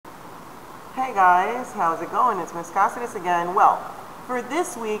Hey guys, how's it going? It's Miss Cassidy again. Well, for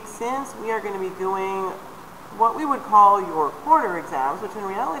this week, since we are going to be doing what we would call your quarter exams, which in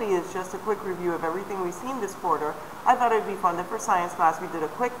reality is just a quick review of everything we've seen this quarter, I thought it would be fun that for science class we did a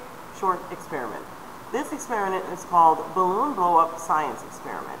quick, short experiment. This experiment is called Balloon Blow-Up Science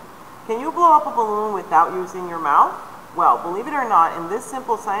Experiment. Can you blow up a balloon without using your mouth? Well, believe it or not, in this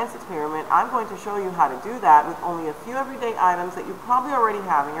simple science experiment, I'm going to show you how to do that with only a few everyday items that you probably already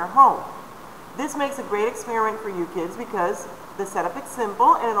have in your home. This makes a great experiment for you kids because the setup is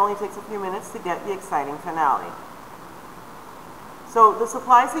simple and it only takes a few minutes to get the exciting finale. So the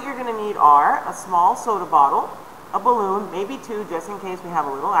supplies that you're going to need are a small soda bottle, a balloon, maybe two just in case we have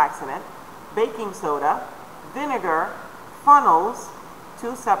a little accident, baking soda, vinegar, funnels,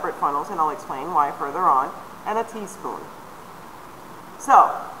 two separate funnels, and I'll explain why further on, and a teaspoon.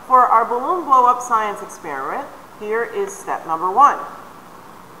 So for our balloon blow-up science experiment, here is step number one.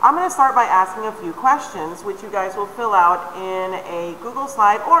 I'm going to start by asking a few questions, which you guys will fill out in a Google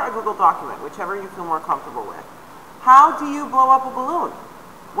slide or a Google document, whichever you feel more comfortable with. How do you blow up a balloon?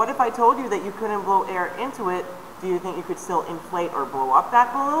 What if I told you that you couldn't blow air into it? Do you think you could still inflate or blow up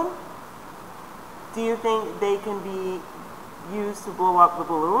that balloon? Do you think they can be used to blow up the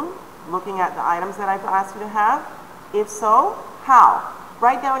balloon, looking at the items that I've asked you to have? If so, how?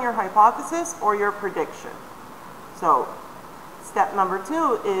 Write down your hypothesis or your prediction. So, step number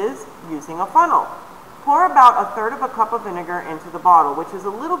two is using a funnel. Pour about 1/3 of a cup of vinegar into the bottle, which is a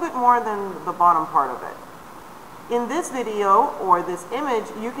little bit more than the bottom part of it. In this video, or this image,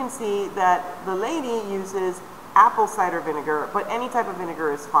 you can see that the lady uses apple cider vinegar, but any type of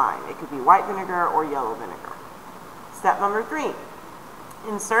vinegar is fine. It could be white vinegar or yellow vinegar. Step number three,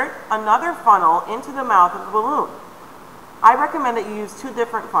 insert another funnel into the mouth of the balloon. I recommend that you use two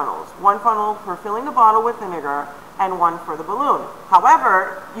different funnels, one funnel for filling the bottle with vinegar and one for the balloon.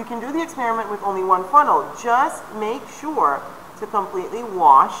 However, you can do the experiment with only one funnel. Just make sure to completely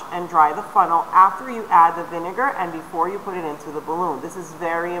wash and dry the funnel after you add the vinegar and before you put it into the balloon. This is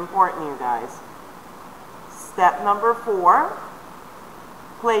very important, you guys. Step number four,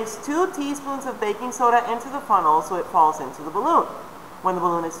 place 2 teaspoons of baking soda into the funnel so it falls into the balloon. When the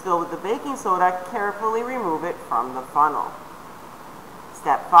balloon is filled with the baking soda, carefully remove it from the funnel.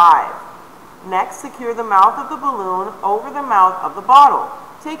 Step 5. Next, secure the mouth of the balloon over the mouth of the bottle.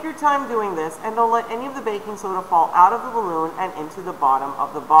 Take your time doing this and don't let any of the baking soda fall out of the balloon and into the bottom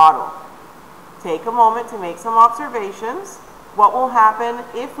of the bottle. Take a moment to make some observations. What will happen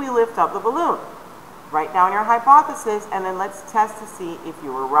if we lift up the balloon? Write down your hypothesis and then let's test to see if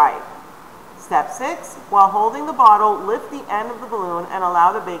you were right. Step 6, while holding the bottle, lift the end of the balloon and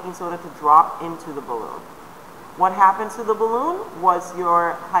allow the baking soda to drop into the balloon. What happens to the balloon? Was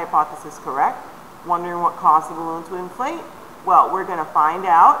your hypothesis correct? Wondering what caused the balloon to inflate? Well, we're going to find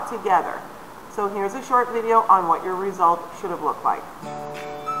out together. So here's a short video on what your result should have looked like.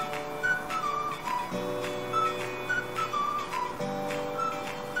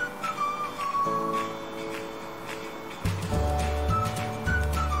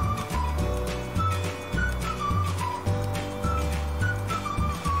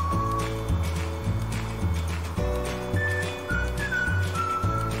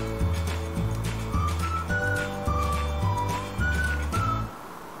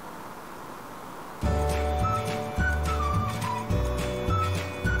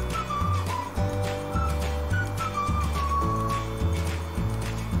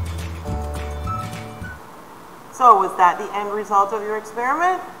 So was that the end result of your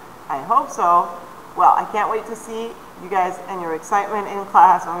experiment? I hope so. Well, I can't wait to see you guys and your excitement in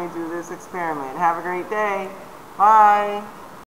class when we do this experiment. Have a great day. Bye.